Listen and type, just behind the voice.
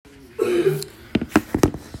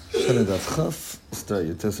Shana Daf Chaf. Start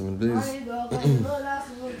your testament, please.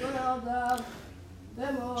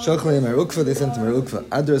 Shachlei Merukva, they sent to Merukva.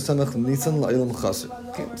 Adar Samach Nisan La'ilam Chaser.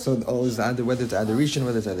 Okay, so always Adar, whether it's Adar Rishon,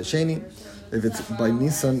 whether it's Adar Sheni. If it's by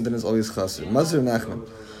Nisan, then it's always Chaser. Mazur Nachman.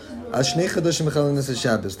 Ashnei Chadoshim Mechal Nesa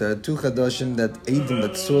Shabbos. There are two Chadoshim that Eidim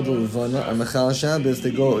that saw the Levana are Mechal Shabbos.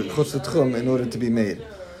 They go Chutz Tchum in order to be made.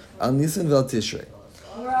 Al Nisan Vel Tishrei.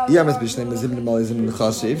 If you're going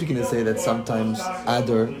to say that sometimes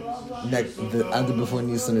Adar, the Adar before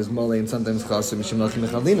Nisan is Malay and sometimes Chaser,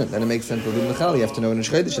 then it makes sense to leave Mechal. You have to know when it's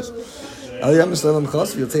Chodesh is.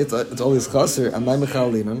 You'll say it's always Chaser, and my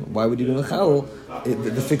Mechal Linan. Why would you do Mechal?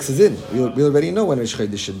 The fix is in. We already know when it's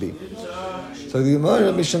Chodesh should be. So the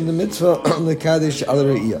Gemara, Misham the mitzvah Mekadesh al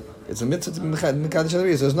Re'iyah. It's a mitzvah to be Mekadesh al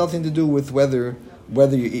Re'iyah. So it has nothing to do with whether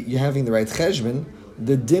you're having the right cheshbon.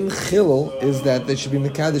 The din chilul is that they should be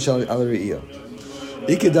mekadesh al re'iyah.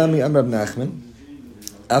 Ikidami Amr Nachman,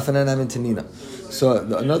 Afanan Amin Tanina. So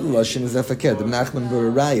another lashon is afaked. The Nachman brought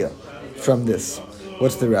a raya from this.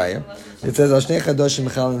 What's the raya? It says Ashnei Chadoshim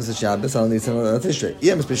Mechal Nesa Shabbos Al Nisan Al Tishrei. If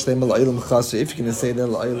you're going to say that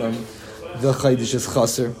La'ilam the Chodesh is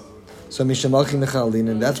Chaser, so Mishamachim Mechal Lin,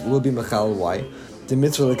 and that will be Mechal. Why? The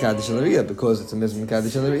mitzvah Mekadesh al re'iyah, because it's a mitzvah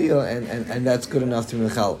Mekadesh al re'iyah, and that's good enough to be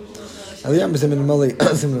Mechal. If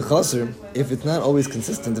it's not always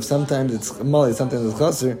consistent, if sometimes it's Mali, sometimes it's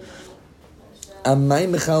Chaser,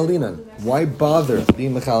 why bother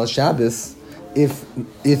being Mechal Shabbos if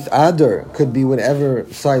Adar could be whatever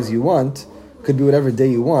size you want, could be whatever day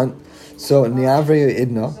you want? So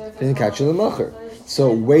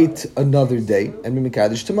so wait another day and be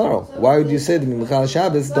Mekadesh tomorrow. Why would you say that Mechal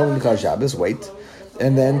Shabbos, don't be Mechal Shabbos, wait,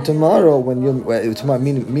 and then tomorrow when you tomorrow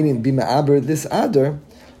meaning be Ma'aber this Adar,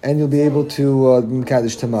 and you'll be able to be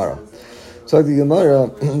Mekadesh tomorrow. So the Gemara,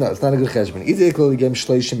 no, it's not a good cheshbon. If Yom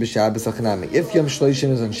Shloshim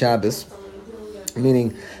is on Shabbos,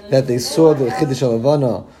 meaning that they saw the Chiddush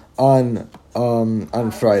Halavana on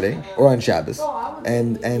Friday or on Shabbos,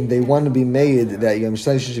 and they want to be made that Yom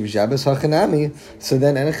Shloshim should be Shabbos, Hachanami. So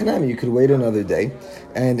then, and Hachanami, you could wait another day,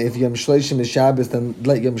 and if Yom Shloshim is Shabbos, then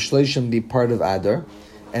let Yom Shloshim be part of Adar.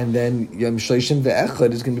 And then Yom Shloshim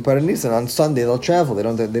ve'echad is going to be part of Nisan. On Sunday they'll travel. They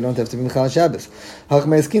don't have to be Mechal Shabbos.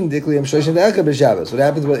 Hachmeiskim dikli Yom Shloshim ve'echad b'Shabbos. What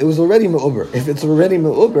happens? Well, it was already me'uber. If it's already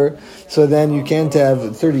me'uber, so then you can't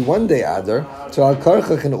have 31 day Adar. So al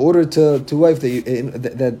karchach, in order to wife that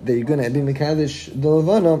you're going to be Mekadesh the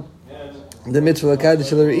Levana, the mitzvah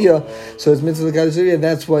Mekadesh al-Re'iyah. So it's mitzvah Mekadesh al-Re'iyah.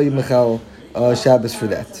 That's why you Mechal Shabbos for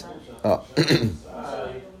that.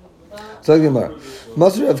 So Gemara,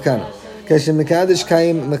 Masur of Kana. When the Beis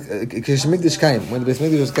Mikdash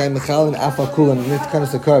was kaim mechal and afakul and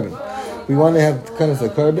kanas carbon, we want to have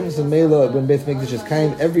kanas carbon. So Mela, when Beis Mikdash is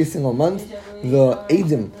kaim every single month, the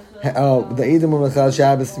Eidim were mechal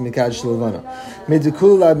Shabbos to Mekadesh Levana.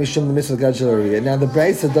 Medikul lab mishum the mitzvah Kadesh Re'iyah. Now the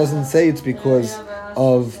Brisa doesn't say it's because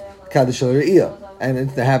of Kadesh Re'iyah, and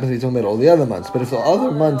it happens to be talking about all the other months. But if the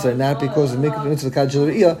other months are not because of mitzvah Kadesh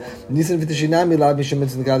Re'iyah, Nisan v'tishinami lab mishum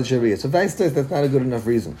mitzvah Kadesh Re'iyah. So vice versa, that's not a good enough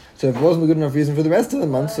reason. So if it wasn't a good enough reason for the rest of the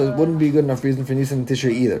months, so it wouldn't be a good enough reason for Nisan and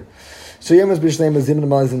Tishrei either. So Yemas b'shleim azim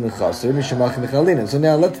nemalizim nechaser mishamachim mechalinin. So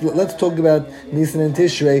now let's talk about Nisan and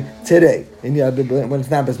Tishrei today, when it's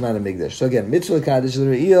not Besman and Migdash. So again, mitzvah Kadesh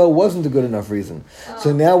Re'iyah wasn't a good enough reason.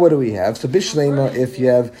 So now what do we have? So b'shleima, if you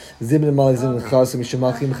have zim nemalizim nechaser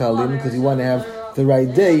mishamachim mechalinin, because you want to have the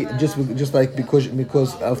right day, just like because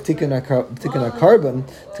of tikkun carbon.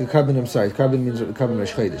 Carbon means carbon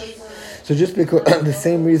Rosh Chodesh. So just because the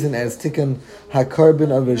same reason as tikkun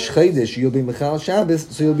hakarbon of Rosh Chodesh, you'll be Mechal Shabbos.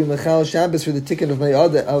 So you'll be Mechal Shabbos for the tikkun of my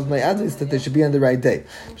adris that they should be on the right day.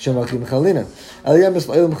 If you'll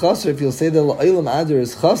say that La'ilam Adar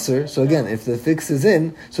is Chaser, so again, if the fix is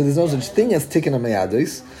in, so there's no such thing as tikkun of my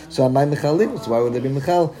adris. So am I Mechalin? So why would there be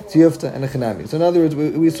Mechal? Tiyufta and a Chanami. So in other words,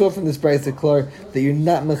 we saw from this price that clear that you're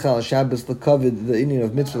not Mechal Shabbos the covered the Indian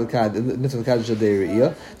of mitzvah Kadesh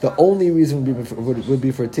Re'iyah. The only reason would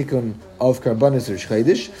be for tikkun of Karbanis or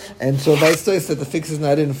Shchaydish, and so vice versa, that the fix is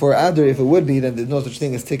not in for Adar. If it would be, then there's no such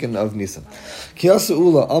thing as tikkun of Nisan. Kiyasa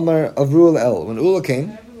Ula Amar Avrul El. When Ula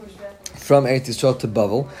came from Eretz Yisrael to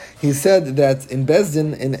Bavel, he said that in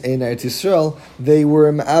Bezdin, in Eretz Yisrael, they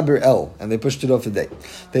were Ma'aber El, and they pushed it off a day.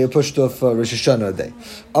 They pushed off Rosh Hashanah a day.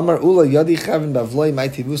 Amar Ula Yadi Chavin Bavloi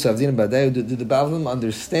Maiti Vusa Avdin Badai. Did the Bavlim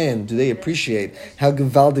understand? Do they appreciate how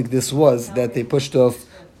gewaldig this was that they pushed off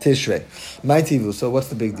Tishrei. My tivu. So what's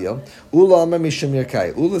the big deal? Ula Amar Mishum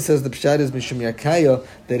Yerkaya. Ula says the pshat is Mishum Yerkaya.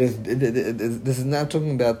 That is, this is not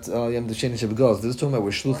talking about Yom Tisheni Shabbat. This is talking about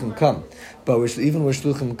where Shluchim come. But even where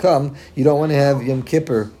Shluchim come, you don't want to have Yom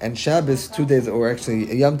Kippur and Shabbos 2 days, or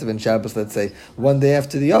actually Yom Tov and Shabbos, let's say, one day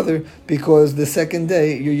after the other, because the second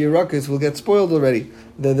day your Yerukas will get spoiled already.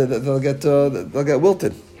 They'll get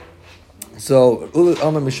wilted. So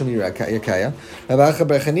Amar Mishum Yerkaya, Rav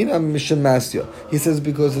Bar Chanina Mishum Masya. He says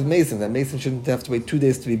because of Mason, that Mason shouldn't have to wait 2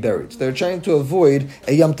 days to be buried. So they're trying to avoid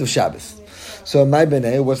a Yom Tov Shabbos. So my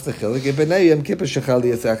benay, what's the chiluk? Benay Yom Kippur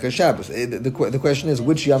shechali yisachar Shabbos. The question is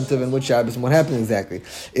which Yom Tov and which Shabbos and what happened exactly.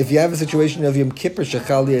 If you have a situation of Yom Kippur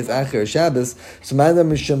shechali yisachar Shabbos, so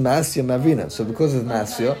madam mishum masya mavina. So because of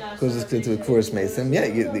masya, because it's to the Kfuras Mason,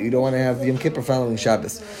 you don't want to have the Yom Kippur following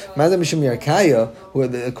Shabbos. Madam mishum yarkaya,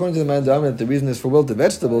 according to the Mandam, that the reason is for wilted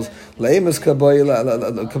vegetables. Leimus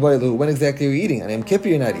kaboilu. When exactly are you eating? And Yom Kippur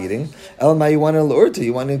you're not eating. Elma you want a l'urta.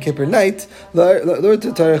 You want Yom Kippur night.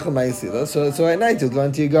 L'urta tarech l'maisila. So at night you'll go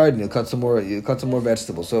into your garden, you'll cut some more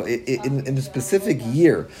vegetables. So in the specific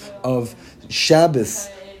year of Shabbos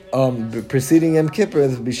preceding Yom Kippur, it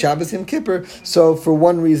would be Shabbos Yom Kippur. So for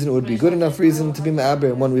one reason it would be good enough reason to be ma'aber,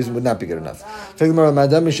 and one reason would not be good enough.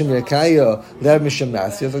 Madam Mishum Yerkaya, that Mishum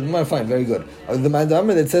Masya. I was like, fine, very good. The Madam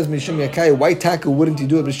that says Mishum Yerkaya, why taka wouldn't you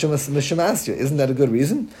do it Mishum Masya? Isn't that a good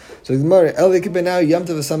reason? So the Gemara, now Yom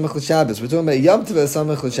Tov Samach L'Shabbos. We're talking about Yom Tov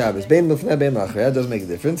Samach L'Shabbos. Bein Mufneh Bein Machar. That does make a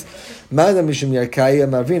difference. Madam Mishum Yerkaya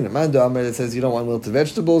Mavina. Madam that says you don't want wilted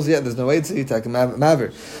vegetables. Yeah, there's no way to you take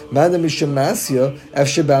maver. Madam Mishum Masya.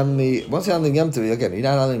 Once you're handling Yom Tov, again, you're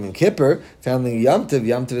not handling Yom Kippur. If you're handling Yom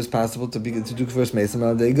Tov is possible to do first Mason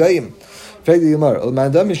on the Gggj.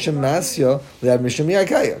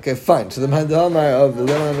 Okay, fine. So the Mandamar of the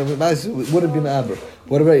Masya wouldn't be Ma'aber.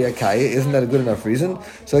 What about Yarkaya? Isn't that a good enough reason?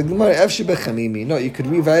 So no, you could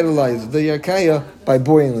revitalize the Yarkaya by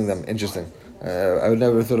boiling them. Interesting. I would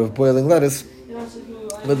never thought of boiling lettuce.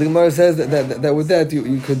 But the Gemara says that with that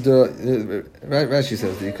you could Rashi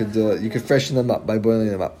says that you could freshen them up by boiling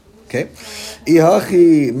them up. Okay,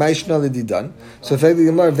 Ihachi Maishna Lididan. So effectively,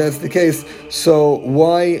 Gemara, if that's the case, so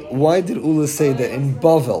why did Ula say that in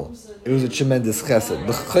Bavel it was a tremendous chesed?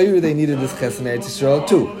 B'chayr they needed this chesed in Eretz Yisrael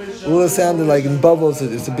too. Ula sounded like in Bavel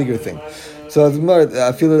it's a bigger thing. So the Gemara,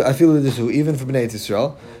 I feel it is even for Bnei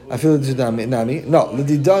Yisrael. I feel it is nami. No,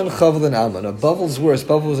 Lididan Chavel and Alma. No, Bavel's worse.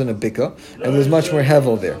 Bavel was in a bika, and there's much more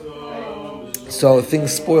hevel there. So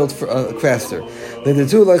things spoiled faster.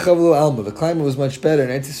 The climate was much better in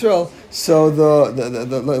Eretz Yisrael, so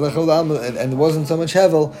the Alma, and there wasn't so much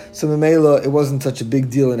hevel. So Memela, it wasn't such a big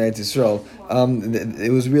deal in Eretz Yisrael.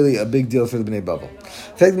 It was really a big deal for the Bnei Bavel.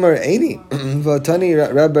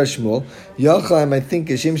 Vatani Rabbi Shmuel Yacha. I might think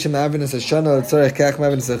Yeshim Shem Avrinus Hashana L'Tzarech Kach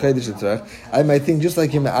Mavrinus Hachedesh L'Tzarech. I might think just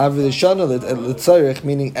like Yom Avrin Hashana L'Tzarech,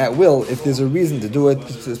 meaning at will, if there's a reason to do it.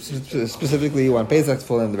 Specifically, you want Pesach to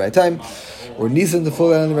fall in the right time, or Nisan to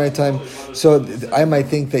fall out in the right time. So I might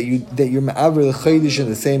think that you're Ma'aver L'Chadesh in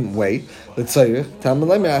the same way. L'Tzarech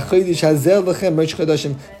Tamalay Me'Achadesh Hazel L'Chem Merch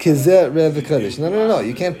Chadashim Kizeh Rev Kadesh. No.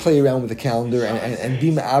 You can't play around with the calendar and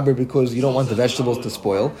be Ma'aber because you don't want the vegetables to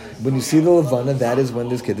spoil. When you see the Levana, that is when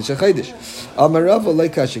there's Kiddush HaChaydish. Amarava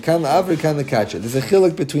Leikasha, Kan La'aver, Kan L'Kacha. There's a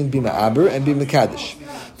chiluk between Bima Aber and Bima Kaddish.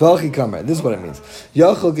 V'alchi Kamar. This is what it means.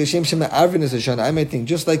 Yachol Geshem Shema Avrin is Hashanah. I might think,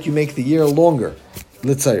 just like you make the year longer,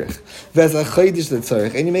 L'Tzarech. V'ez a Chaydish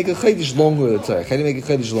L'Tzarech. And you make a Chaydish longer L'Tzarech. How do you make a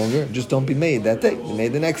Chaydish longer? Just don't be made that day. You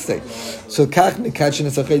made the next day. So Kach Mekachin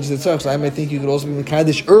is a Chaydish L'Tzarech. So I might think you could also be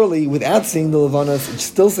Mekadish early without seeing the Levanas.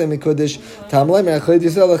 Still say Mekudish. Tamlai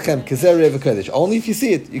Me'achaydish L'Lechem. Kezer Rev Kadesh. Only if you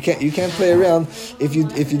see it. You can't play around if you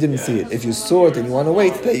didn't see it. If you saw it and you want to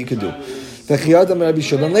wait, that you could do. Just like Rabbi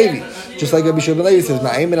Shulman Levi says,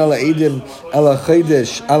 "Ma'aymin ala edim ala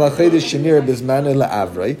chaydish shenir bizman la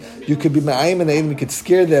avrei." You could be ma'aymin edim. You could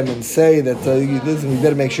scare them and say that we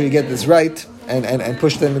better make sure you get this right, and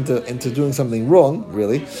push them into doing something wrong.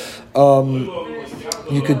 Really.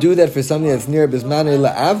 You could do that for something that's near Bismane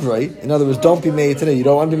La'avrei. In other words, don't be made today. You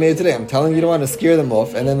don't want to be made today. I'm telling you, you don't want to scare them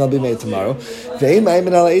off, and then they'll be made tomorrow. But you're not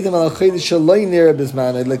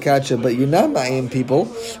ma'ayim people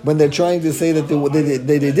when they're trying to say that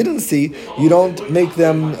they didn't see. You don't make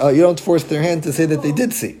them. You don't force their hand to say that they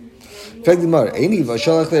did see. Used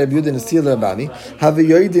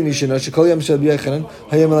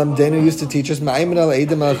to teach us we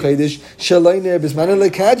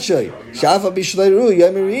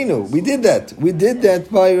did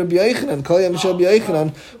that by Rabbi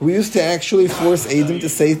Yochanan. We used to actually force Eidim to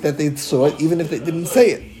say that they saw it even if they didn't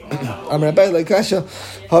say it.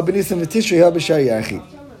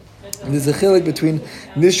 There's a chilek between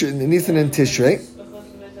Nisan and Tishrei.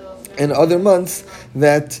 and other months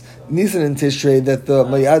that Nisan and Tishrei, that the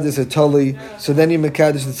Mayadis are totally, so then you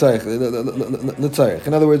Mekadesh the Tzarech.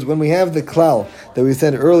 In other words, when we have the klal that we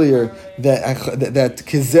said earlier, that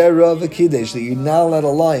Kizera v'Kidesh, that you're not allowed to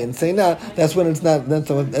lie and say not, that's when it's not, that's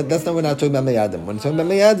not, we're not talking about Mayadim. When it's talking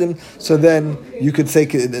about Mayadim, so then you could say,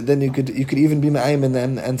 then you could even be Ma'ayim in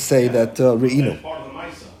them and say that Re'inu.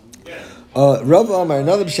 Rav Amar,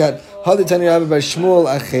 another pshat, Haditani Rabbi Bar Shmuel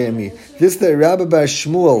Achermi. This the Rabbi Bar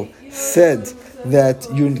Shmuel said that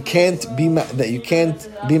you can't be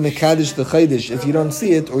mekadesh the chaydish if you don't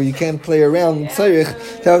see it, or you can't play around tzarich.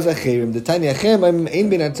 That was acherim. The Tanya Achem ein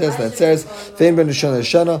ben atzeres latzeres vein ben shana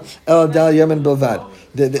shana el dal yamen bilvad.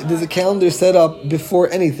 There's a calendar set up before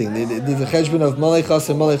anything. There's a cheshbon of malei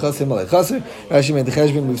chaser. Rashi made the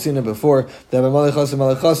cheshbon. We've seen it before. That by malei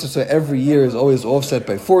chaser. So every year is always offset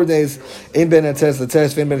by 4 days. Ein ben atzeres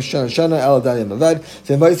latzeres vein ben shana shana el dal yamen bilvad.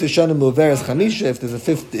 Then vayis shana muveres chamisha. If there's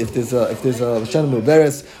a shana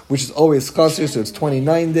muveres, which is always chaser, so it's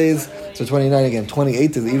 29 days. So 29 again,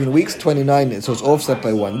 28 is even weeks. 29, so it's offset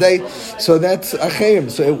by 1 day. So that's acherim.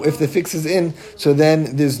 So if the fix is in, so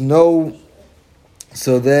then there's no.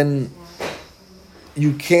 So then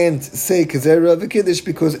you can't say Kazera v'Kiddush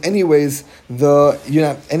because anyways you're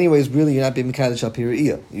not being Mekadesh al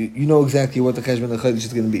Piriyah. You know exactly what the Cheshbon al Chodesh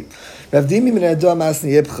is going to be. Rav Dimi min Adam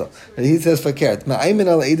Asni Yibcha, and he says fakert Ma'aymin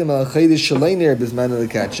al Eidim al Chodesh Shaleiner Bizman al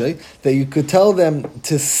Kachay, that you could tell them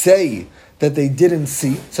to say that they didn't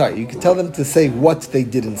see. Sorry, you could tell them to say what they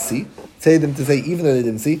didn't see. Say them to say even though they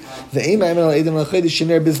didn't see. You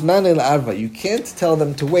can't tell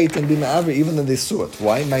them to wait and be ma'aver even though they saw it.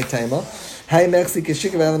 Why? My timer.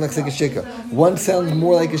 One sounds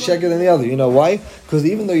more like a sheker than the other. You know why? Because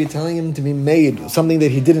even though you're telling him to be made something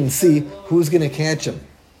that he didn't see, who's going to catch him?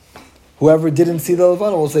 Whoever didn't see the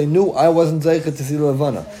Levana will say, no, I wasn't zeichet to see the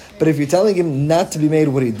Levana. But if you're telling him not to be made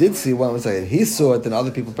what he did see, one would say he saw it, then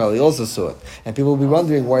other people probably also saw it. And people will be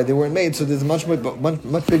wondering why they weren't made. So there's a much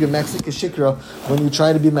bigger Mexican shikra when you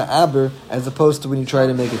try to be ma'aber as opposed to when you try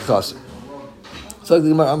to make it chaser. So the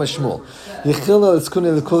Gemara Amar Shmuel,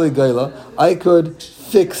 I could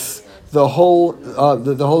fix the whole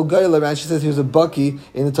Gaila. Rashi says he was a Baki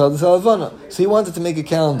in the Talmud Salavana. So he wanted to make a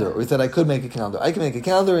calendar, or he said, I could make a calendar. I can make a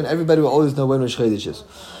calendar, and everybody will always know when Rosh Chodesh is.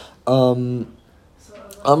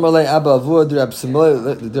 Amrlei Abba Avua D'Rab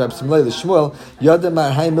Simlei L'Shmuel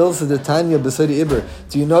Yadamar Hai Milsa D'Tanya B'Sodi Iber.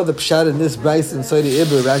 Do you know the pshat in this Bryce in Sodi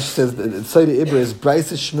Iber? Rashi says that Sodi Iber is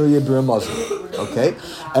Bryce Shmur Yibir Muslim. Okay,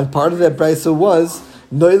 and part of that Bryce was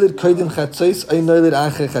Noilid Kodim Chatzos or Noilid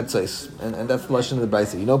Acher Chatzos, and that's the lashon of the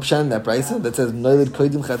brisa. You know pshan that brisa that says Noilid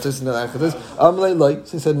Kodim Chatzos and Noilid Acher Chatzos. Amalei loy.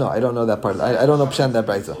 So he said, no, I don't know that part. I don't know pshan that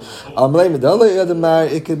brisa. Amalei medalei yadamar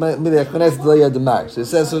ikemidei achmanes delei yadamar. So it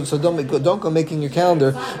says so don't go making your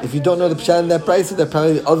calendar if you don't know the pshan that brisa. There are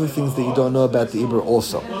probably other things that you don't know about the Ibra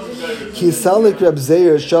also. He salik Reb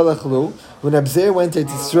Zeir shalachlu. When Reb Zeir went to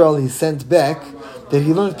Israel, he sent back that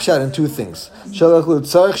he learned pshat in two things. Shalachlu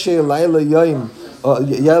tzarich shei layla yoyim. The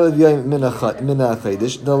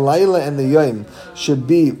Laila and the Yom should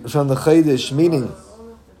be from the Chaydish, meaning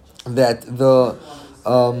that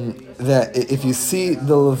that if you see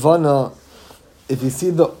the Levana, if you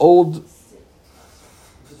see the old,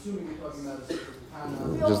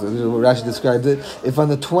 just Rashi described it, if on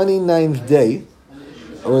the 29th day,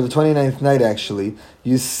 or the 29th night actually,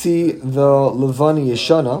 you see the Levana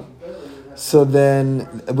Yeshana, so then,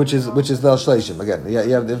 which is Leil Shleishim. Again,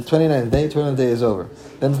 you have the 29th day is over.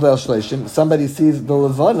 Then it's Leil Shleishim. Somebody sees the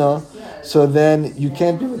Levana, so then you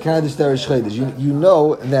can't be Mekadesh Darish Chodesh. You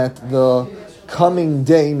know that the coming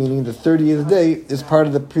day, meaning the 30th day, is part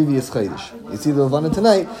of the previous Chodesh. You see the Levana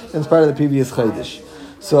tonight, then it's part of the previous Chodesh.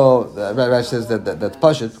 So Rashi says that's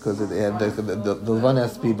pashut because the Levana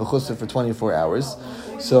has to be b'chusa for 24 hours.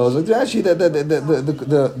 So actually, the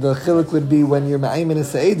chiluk would be when you're ma'aymin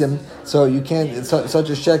is sa'edim, so you can't such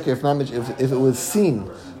a sheker if it was seen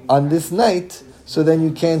on this night, so then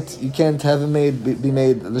you can't have it be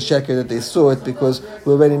made the sheker that they saw it because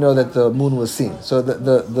we already know that the moon was seen. So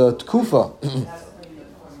the tkufa.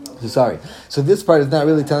 Sorry. So this part is not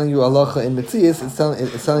really telling you halacha in Metzias. It's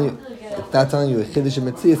telling you. It's not telling you a chiddush in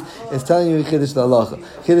Metzias. It's telling you a chiddush halacha.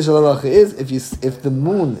 Chiddush halacha is if the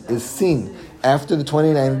moon is seen after the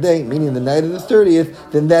 29th day, meaning the night of the 30th,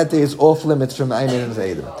 then that day is off limits from Ayman and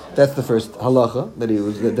Zaydim. That's the first halacha that he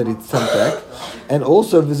sent back. And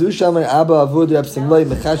also, Vizu Shamar Abba Avud Rab Simloi,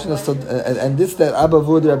 and this that Abba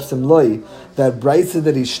Avud Rab Simloi, that brisa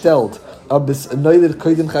that he shtelled,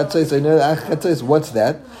 what's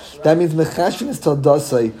that? That means Mechashin is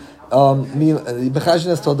Taldasai. Mechashin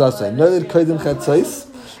is Taldasai. Noilid Kodim Chatzais.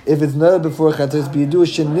 If it's noiled before chatzos, biyadu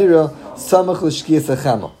shenira samach l'shkiyas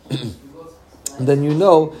hachama. Then you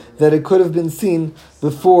know that it could have been seen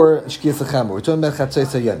before shkiyas hachama. We're talking about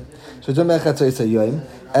chatzos hayom. So we're talking about chatzos hayom,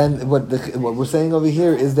 and what we're saying over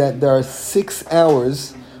here is that there are 6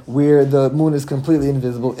 hours where the moon is completely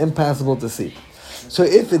invisible, impassable to see. So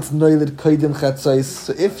if it's noiled kodim chatzos,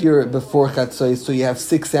 so if you're before chatzos, so you have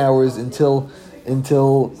 6 hours until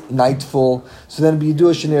nightfall. So then you do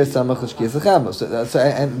a shenir samach l'shkiyas hachama. So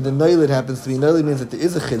and the noiled happens to be noiled means that there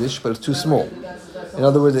is a chiddush, but it's too small. In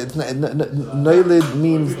other words, it's noiled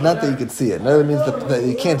means not that you could see it. Noiled means that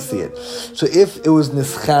you can't see it. So if it was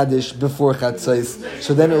nischadish before chatzos,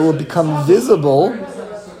 so then it will become visible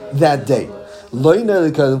that day.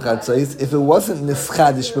 If it wasn't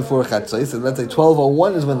nischadish before chatzos, let's say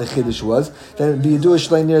 12:01 is when the chiddush was, then it'd be a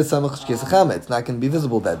shlei near samach shkiyas hachama. It's not going to be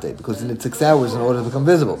visible that day because you need 6 hours in order to become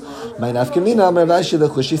visible. Like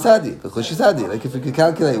if you could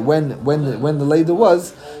calculate when the later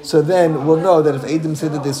was, so then we'll know that if Adam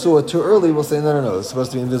said that they saw it too early, we'll say no, it's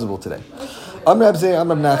supposed to be invisible today. In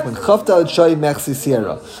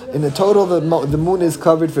the total, the moon is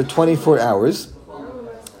covered for 24 hours.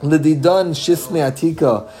 L'didan shisme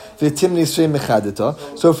atika v'timni shrei mechadita.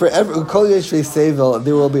 So for every kol yeshvei sevel,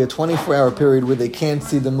 there will be a 24-hour period where they can't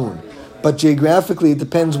see the moon. But geographically, it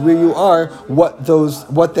depends where you are, what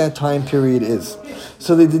that time period is.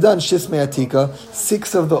 So l'didan shisme atika,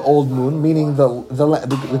 6 of the old moon, meaning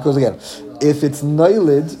because again, if it's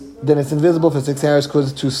noiled, then it's invisible for 6 hours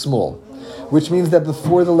because it's too small. Which means that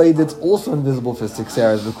before the late, it's also invisible for 6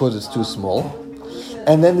 hours because it's too small.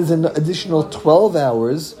 And then there's an additional 12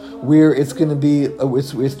 hours where it's going to be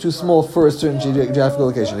it's too small for a certain geographical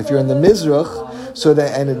location. If you're in the Mizrach, so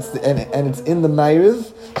that and it's in the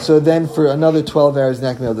Ma'ariv, so then for another 12 hours you're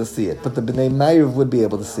not going to be able to see it. But the Bnei Ma'ariv would be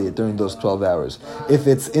able to see it during those 12 hours. If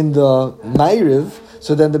it's in the Ma'ariv,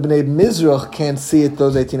 so then the Bnei Mizrach can't see it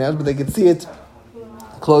those 18 hours, but they can see it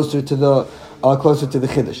closer to the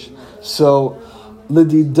Chiddush. So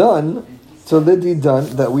Lididan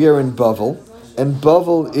that we are in Bavel. And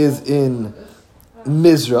Bavel is in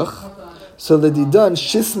Mizrach. So l'didan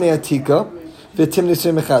shisme atika v'timni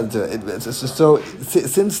shrei mechadita. So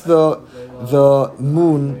since the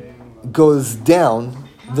moon goes down,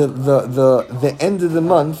 the end of the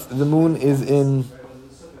month, the moon is in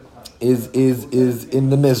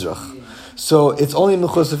the Mizrach. So it's only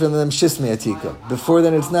mechusaf from them shisme atika. Before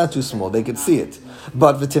then, it's not too small; they could see it.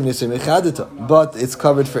 But it's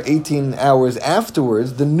covered for 18 hours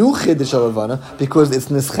afterwards, the new chiddush alavana, because it's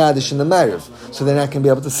nischadish in the Ma'ariv, so they're not going to be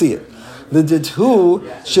able to see it. The dithu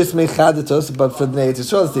shismei chadatos, but for the Bnei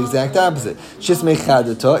Yisrael it's the exact opposite. Shismei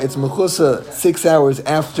chadata, it's mechusa 6 hours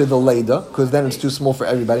after the Leida, because then it's too small for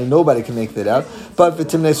everybody. Nobody can make that out. But for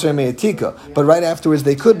Timnei Srei Me'atika, but right afterwards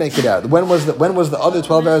they could make it out. When was the other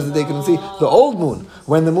 12 hours that they couldn't see? The old moon.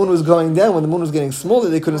 When the moon was going down, when the moon was getting smaller,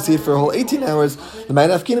 they couldn't see it for a whole 18 hours. The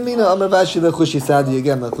Ma'anaf Kinamina Amar Vashi Lechushi Sadi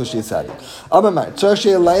again Lechushi Sadi. Amar Mar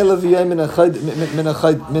Tzarshei Laila V'Yom Mina Chaydish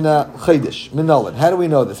Minolin. How do we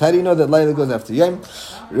know this? How do you know that Laila goes after Yom?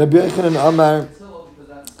 Rabbi Yochanan Amar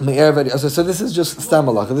Me'er Vadi. So this is just Stam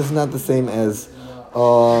Halacha. This is not the same as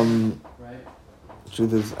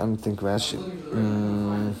truth is, I don't think Rashi.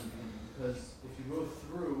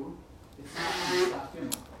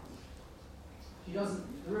 The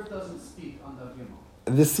Rif doesn't speak on the Gimel.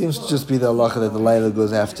 This seems to just be the halacha that the Laila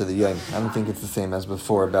goes after the Yom. I don't think it's the same as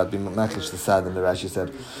before about being Maklish the Sad and the Rashi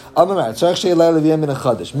said. Amar Tzarech Shei Laila V'Yom Min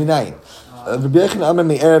HaChadesh. Minayin. Rabbi Yochanan Amar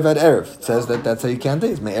Me'erev Ad Erev. It says that's how you count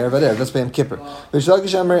days. Me'erev Ad Erev. That's by Yom Kippur.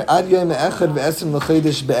 V'Shlagish Amar Ad Yom Echad V'Esim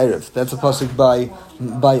L'Chodesh Be'erev. That's a pasuk by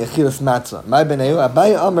Achilas Matzah. My Benayu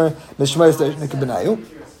Abaye Amar Meshmayis Darshan Kebenayu.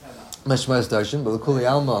 Meshmayis Darshan. But L'Kuli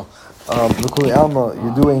Alma,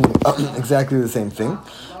 you're doing exactly the same thing.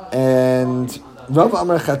 And Rav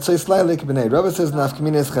Amar Chatzos Laila Kebenei. Rav says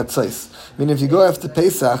Nafkamina is Chatzos. I mean, if you go after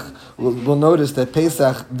Pesach, we'll notice that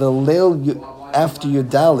Pesach, the Leil after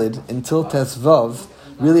Yudalid until Tesvav,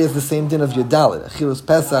 really is the same din of Yudalid. Achilus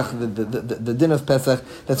Pesach, the din of Pesach,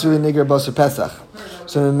 that's really Nigar Basar Pesach.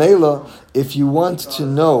 So in Mela, if you want to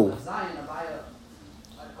know.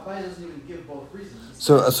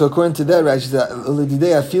 So according to that, Rashi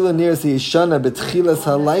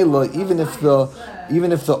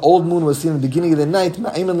even if the old moon was seen in the beginning of the night,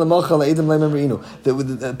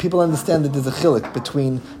 the people understand that there's a chilik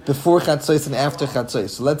between before Chatzos and after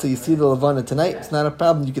Chatzos. So let's say you see the Levana tonight, it's not a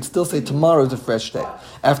problem. You could still say tomorrow is a fresh day.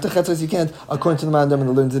 After Chatzos you can't, according to the Mandam, and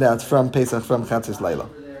learns it out from Pesach, from Chatzos Laila.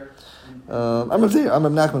 I'm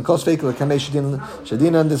Nachman. Kol Sveika l'kamei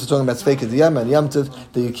shadinan. This is talking about Sveika d'yam and yamtiv.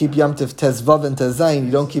 That you keep yamtiv tezvav and tezayin.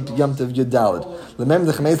 You don't keep yamtiv yudalid. L'mem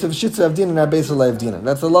the chameis of shitza avdinan arbeis alei avdinan.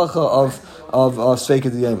 That's the lacha of Sveika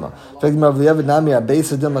d'yama.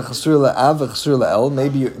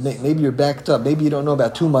 Maybe you're backed up. Maybe you don't know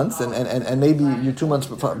about 2 months, and maybe you're 2 months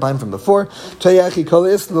behind from before.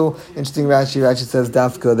 Interesting Rashi says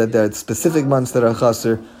dafka that there are specific months that are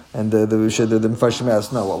chaser. And the Mepharshim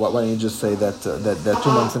asked, no, why don't you just say that 2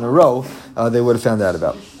 months in a row they would have found out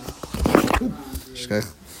about?